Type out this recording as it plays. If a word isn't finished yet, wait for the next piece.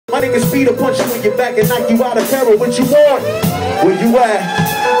Somebody can speed a punch you in your back and knock you out of peril. What you want? Where you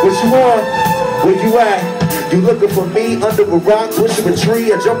at? What you want? Where you at? You looking for me under a rock, pushing a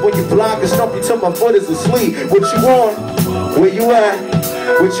tree? I jump on your block and stomp you till my foot is asleep. What you want? Where you at?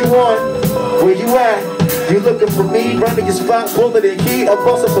 What you want? Where you at? You looking for me, running your spot, bullet and heat. I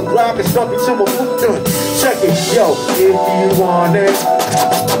bust up a block and stomp you till my foot. Check it, yo, if you want it.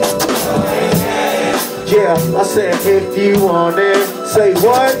 Yeah, I said if you want it. Say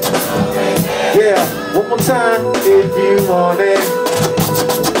what? Yeah, one more time. If you want it.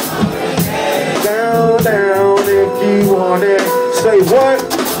 Down, down, if you want it. Say what?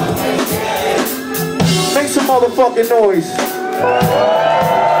 Make some motherfucking noise.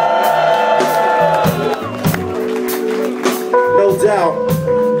 No doubt.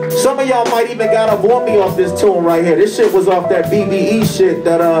 Some of y'all might even got up on me off this tune right here. This shit was off that BBE shit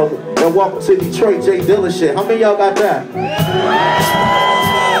that Welcome to Detroit Jay Dilla shit. How many of y'all got that?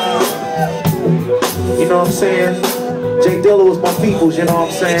 You know what I'm saying? Jay Dilla was my peoples, you know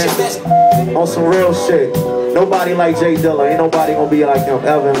what I'm saying? On some real shit. Nobody like Jay Dilla. Ain't nobody gonna be like him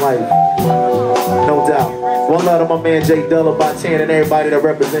ever in life. No doubt. One love to my man Jay Dilla by 10 and everybody that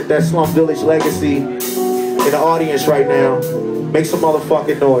represent that Slum Village legacy in the audience right now. Make some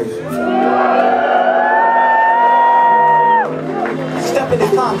motherfucking noise. Step in the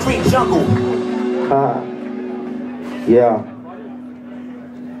concrete jungle. Yeah.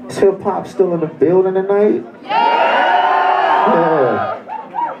 Is hip hop still in the building tonight? Yeah.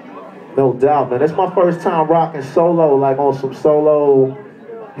 No doubt, man. It's my first time rocking solo, like on some solo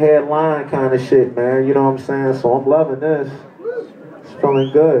headline kind of shit, man. You know what I'm saying? So I'm loving this. It's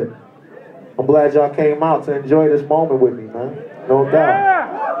feeling good. I'm glad y'all came out to enjoy this moment with me, man. No doubt.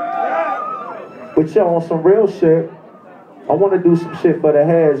 But yo, on some real shit, I want to do some shit for the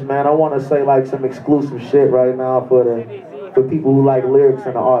heads, man. I want to say like some exclusive shit right now for people who like lyrics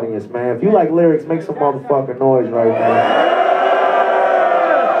in the audience, man. If you like lyrics, make some motherfucking noise right now.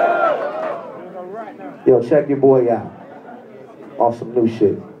 Yo, check your boy out. Off some new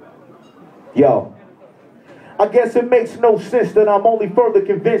shit. Yo, I guess it makes no sense that I'm only further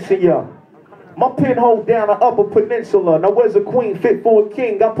convincing ya. My pen hold down the upper peninsula. Now where's a queen fit for a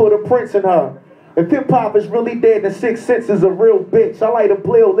king? I put a prince in her. If hip-hop is really dead, then 6 Sense is a real bitch. I like a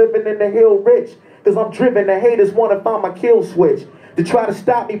blill living in the hill rich. Cause I'm driven, the haters wanna find my kill switch. To try to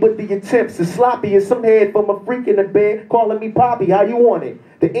stop me, but the attempts is sloppy as some head from a freak in the bed calling me Poppy. How you want it?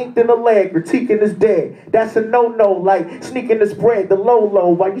 The ink in the leg, critiquing is dead. That's a no-no, like sneaking the spread, the low-low,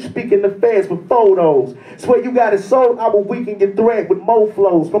 while you speaking the feds with photos. Swear you got it sold, I will weaken your thread with mo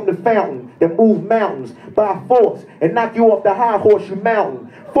flows from the fountain that move mountains by force and knock you off the high horse you mountain.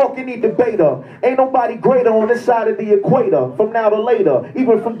 Fuck any debater. Ain't nobody greater on this side of the equator. From now to later,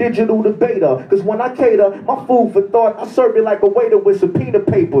 even from digital to beta. Cause when I cater, my food for thought, I serve it like a waiter with subpoena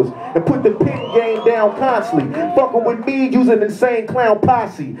papers. And put the pen game down constantly. Fucking with me using insane clown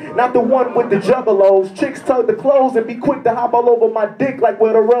posse. Not the one with the juggalos. Chicks tug the clothes and be quick to hop all over my dick like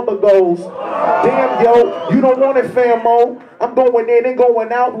where the rubber goes. Damn yo, you don't want it famo. I'm going in and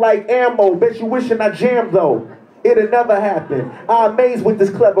going out like ammo. Bet you wishing I jammed though. It'll never happen. I'm amazed with this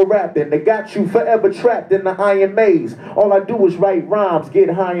clever rapping. They got you forever trapped in the iron maze. All I do is write rhymes,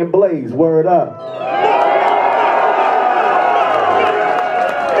 get high and blaze. Word up.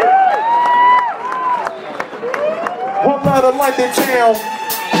 One love to London town.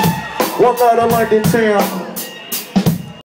 One love to London town.